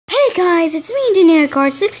Hey guys, it's me,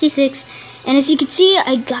 DenairCard66, and as you can see,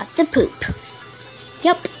 I got the poop.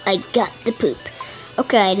 Yep, I got the poop.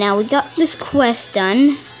 Okay, now we got this quest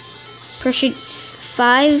done. Purchase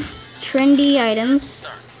 5 trendy items.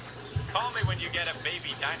 Call me when you get a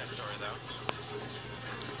baby dinosaur, though.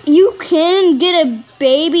 You can get a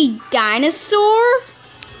baby dinosaur?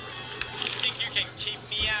 Think you can keep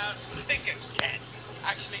me out? Think I can.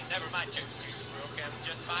 Actually, never mind. We're okay, I'm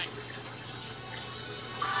just fine.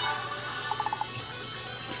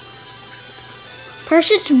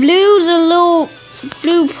 Purchase Blue, the little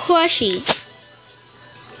blue plushie.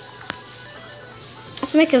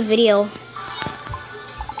 Let's make a video.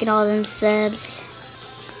 Get all them subs.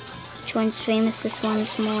 Which one's famous? This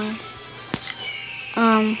one's more.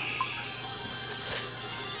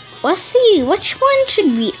 Let's see. Which one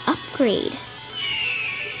should we upgrade?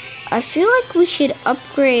 I feel like we should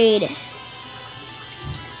upgrade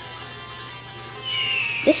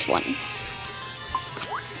this one.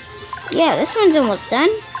 Yeah, this one's almost done.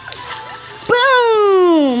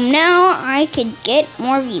 Boom! Now I could get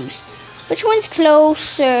more views. Which one's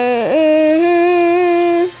closer?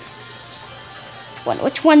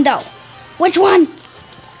 Which one though? Which one?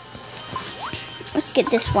 Let's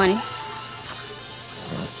get this one.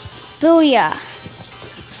 Booyah.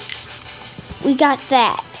 We got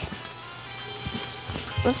that.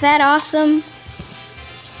 Was that awesome?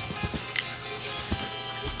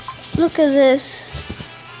 Look at this.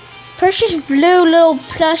 Purchase blue little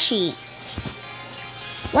plushie.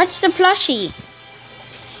 What's the plushie?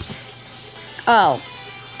 Oh.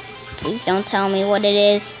 Please don't tell me what it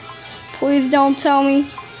is. Please don't tell me.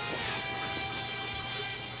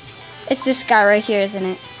 It's this guy right here, isn't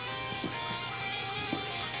it?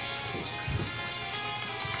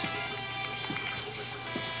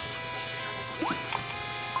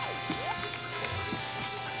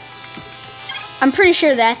 I'm pretty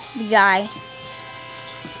sure that's the guy.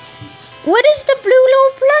 What is the blue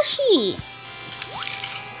little plushie?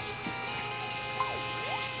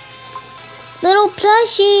 Little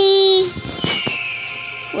plushie.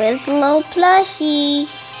 Where's the little plushie?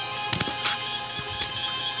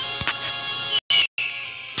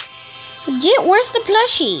 Legit, where's the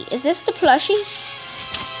plushie? Is this the plushie?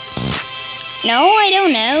 No, I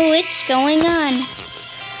don't know. What's going on?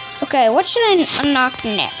 Okay, what should I unlock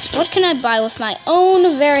next? What can I buy with my own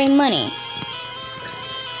very money?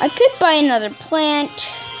 I could buy another plant,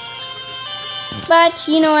 but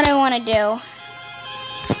you know what I want to do?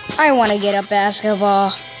 I want to get a basketball.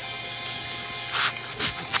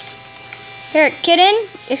 Here, kitten,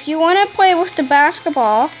 if you want to play with the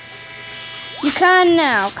basketball, you can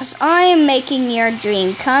now, because I am making your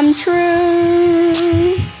dream come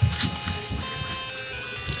true.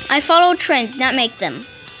 I follow trends, not make them.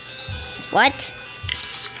 What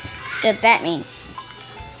does that mean?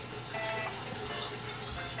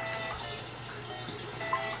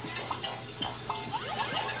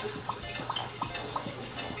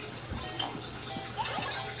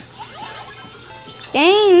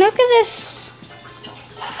 Dang, look at this.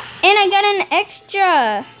 And I got an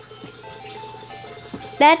extra.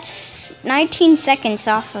 That's 19 seconds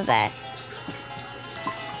off of that.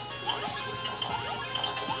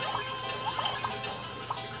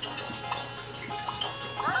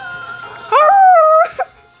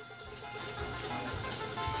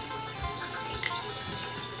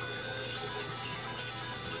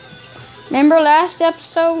 Remember last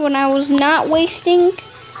episode when I was not wasting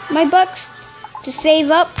my bucks to save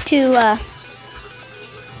up to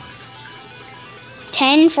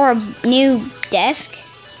 10 for a new desk?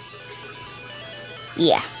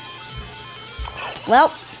 Yeah.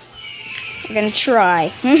 Well, we're gonna try.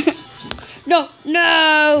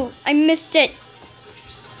 No, I missed it.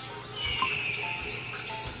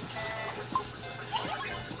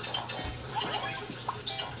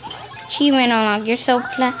 She went on. You're so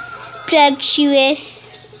plugsuous.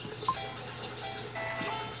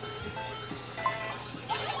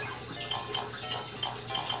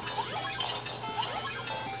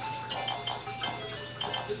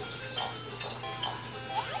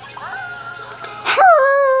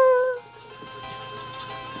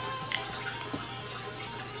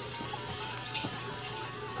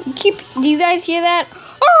 Do you guys hear that?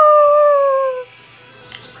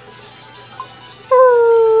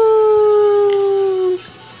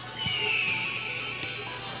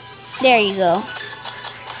 There you go.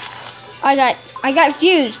 I got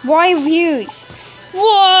views. Why views?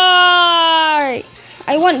 Why?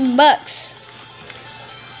 I want bucks.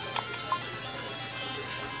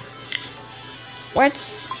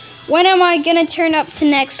 When am I gonna turn up to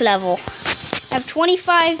next level? I have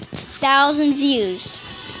 25,000 views.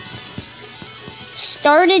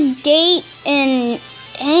 started date and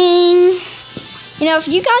you know, if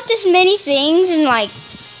you got this many things in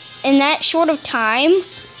that short of time,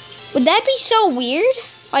 would that be so weird?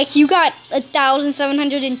 Like you got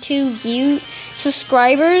 1,702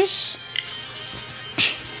 subscribers.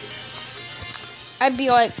 I'd be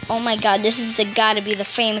like, oh my god, this is gotta be the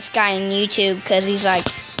famous guy on YouTube, because he's like,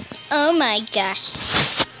 oh my gosh.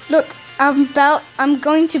 Look, I'm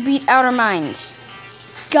going to beat Outer Minds.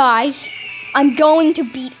 Guys, I'm going to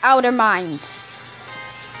beat Outer Minds.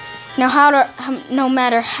 No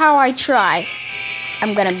matter how I try,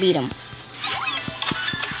 I'm gonna beat him.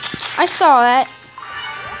 I saw that.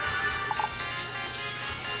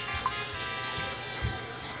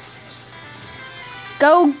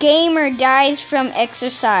 Go Gamer dies from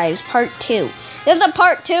exercise, part 2. There's a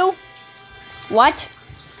part 2? What?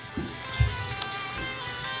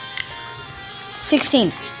 16,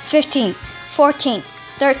 15, 14,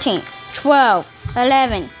 13, 12,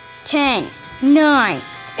 11, 10, 9,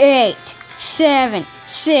 8, 7,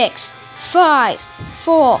 6, 5,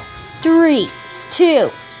 4, 3, 2,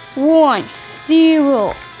 1,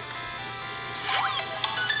 0.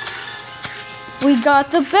 We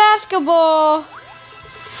got the basketball.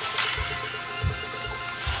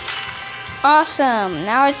 Awesome.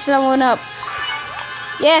 Now it's leveling up.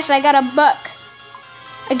 Yes, I got a buck.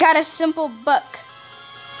 I got a simple buck.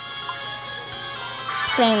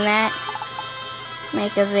 Claim that.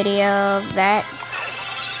 Make a video of that.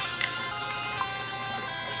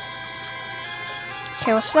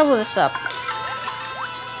 Okay, let's level this up.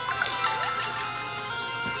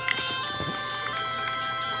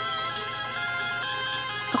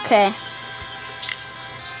 Okay.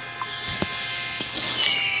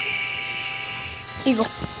 Eagle.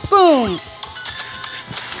 Boom!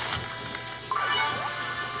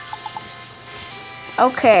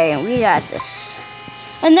 Okay, we got this.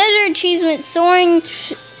 Another achievement, soaring.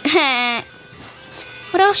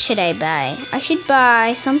 What else should I buy? I should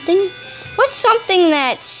buy something. What's something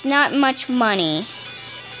that's not much money?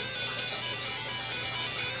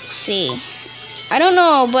 Let's see. I don't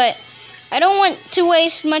know, but I don't want to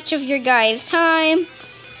waste much of your guys' time.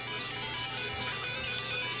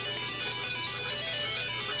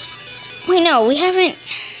 Wait, no, we haven't.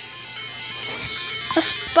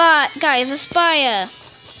 Let's buy a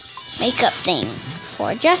makeup thing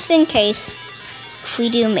for just in case if we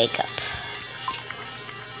do makeup.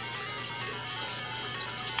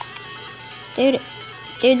 Dude,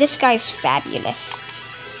 this guy's fabulous.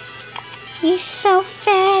 He's so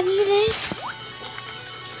fabulous.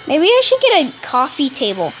 Maybe I should get a coffee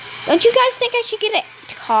table. Don't you guys think I should get a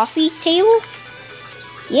coffee table?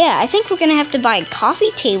 Yeah, I think we're gonna have to buy a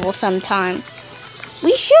coffee table sometime.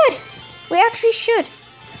 We should. We actually should.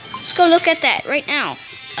 Let's go look at that right now.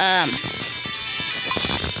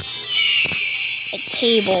 A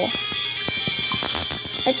table.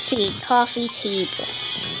 Let's see, coffee table.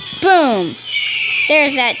 Boom!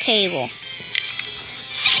 There's that table.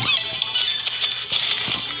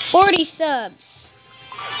 40 subs.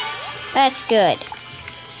 That's good.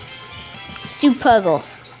 Let's do Puggle.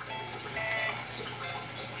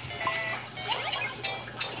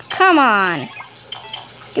 Come on.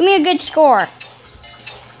 Give me a good score.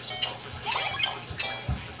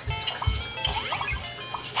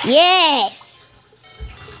 Yes!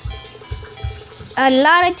 A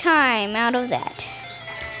lot of time out of that.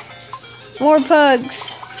 More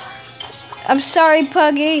pugs. I'm sorry,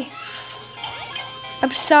 Puggy.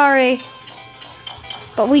 I'm sorry.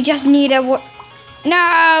 But we just need a...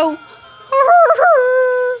 No!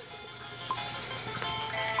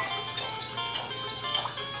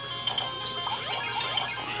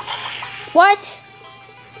 What?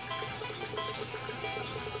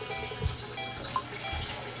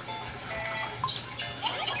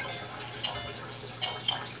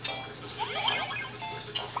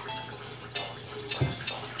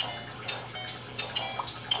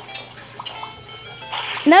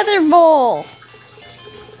 Another bowl.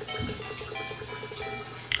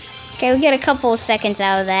 Okay, we get a couple of seconds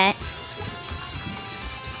out of that.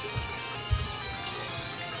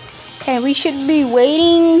 Okay, we should be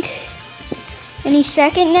waiting any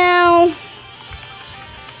second now.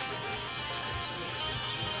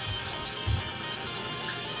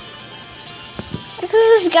 This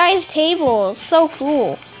is this guy's table. It's so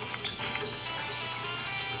cool.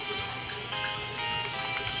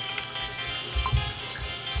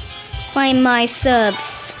 Find my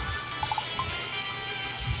subs.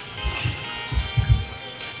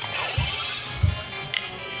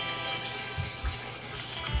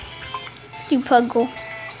 Let's do Puggle.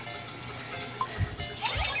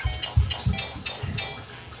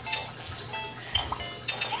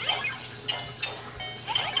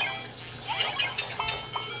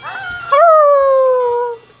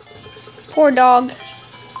 Poor dog.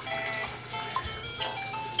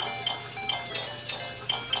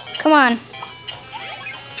 Come on.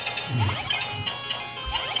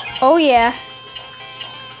 Oh yeah.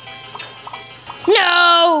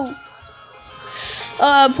 No!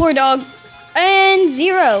 Poor dog. And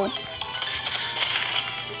 0.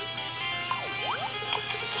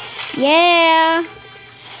 Yeah.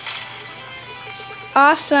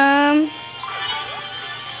 Awesome.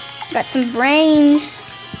 Got some brains.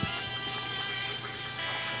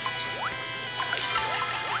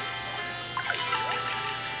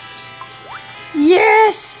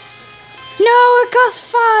 Yes! No, it costs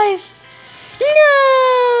 5.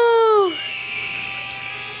 No!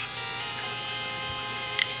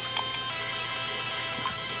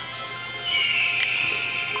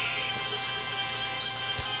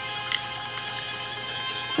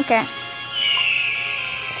 Okay.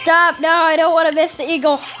 Stop. No, I don't want to miss the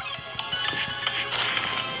eagle.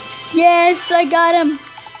 Yes, I got him.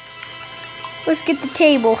 Let's get the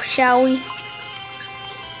table, shall we?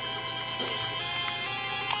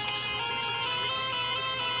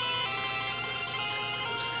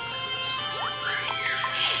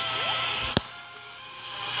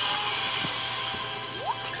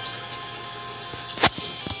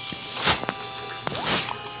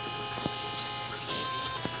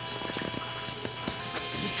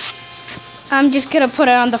 I'm just gonna put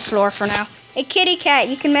it on the floor for now. Hey, kitty cat,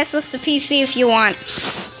 you can mess with the PC if you want.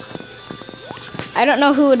 I don't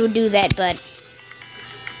know who would do that, but...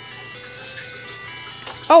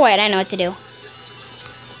 Oh, wait, I know what to do.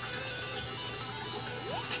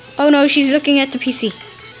 Oh, no, she's looking at the PC.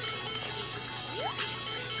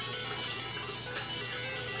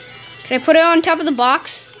 Can I put it on top of the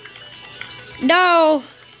box? No!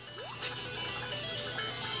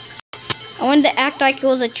 I wanted to act like it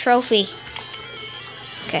was a trophy.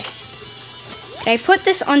 Okay. Can I put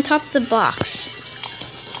this on top of the box?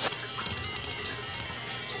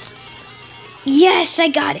 Yes, I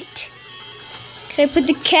got it. Can I put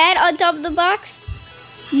the cat on top of the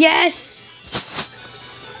box? Yes.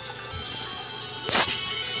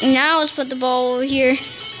 Now let's put the ball over here.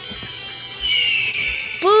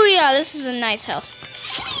 Booyah, this is a nice house.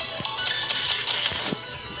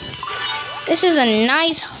 This is a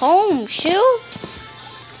nice home, Shoo.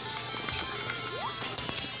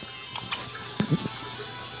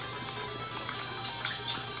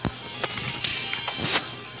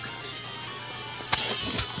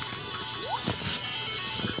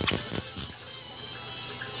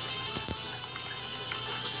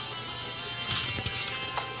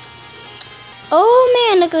 Oh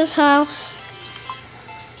man, look at this house.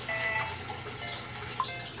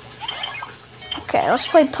 Okay, let's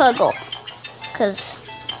play Puggle. Because,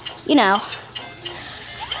 you know.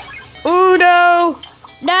 Uno!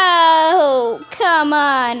 No! Come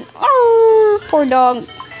on! Oh, poor dog.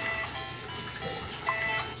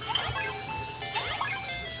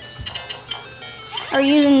 We're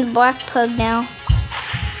using the black pug now.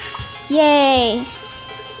 Yay!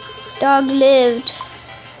 Dog lived.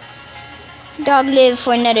 Dog lived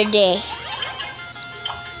for another day.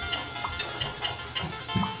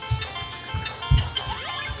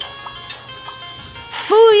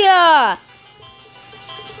 Booyah!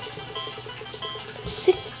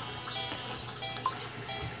 Sick.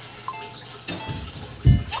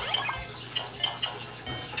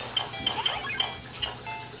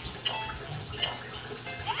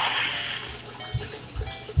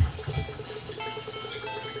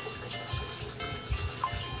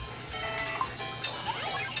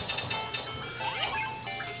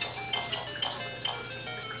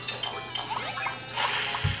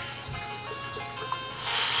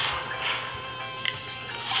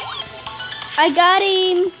 I got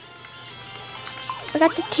him.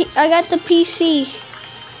 I got the PC.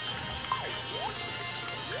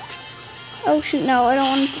 Oh shoot, no, I don't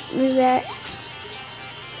want to do that.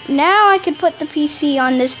 Now I could put the PC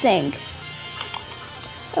on this thing.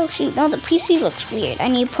 Oh shoot, no, the PC looks weird. I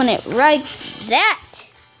need to put it right that.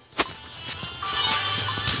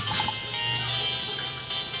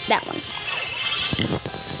 That one.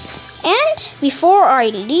 And before I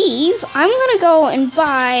leave, I'm gonna go and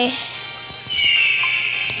buy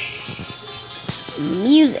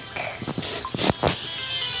music.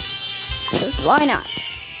 Because why not?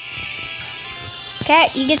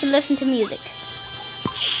 Cat, you get to listen to music.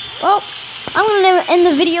 Well, I'm gonna end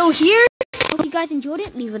the video here. Hope you guys enjoyed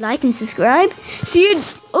it. Leave a like and subscribe. See you.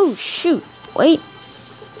 Oh shoot! Wait.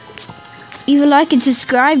 Leave a like and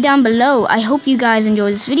subscribe down below. I hope you guys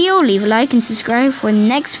enjoyed this video. Leave a like and subscribe for the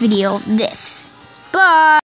next video of this. Bye.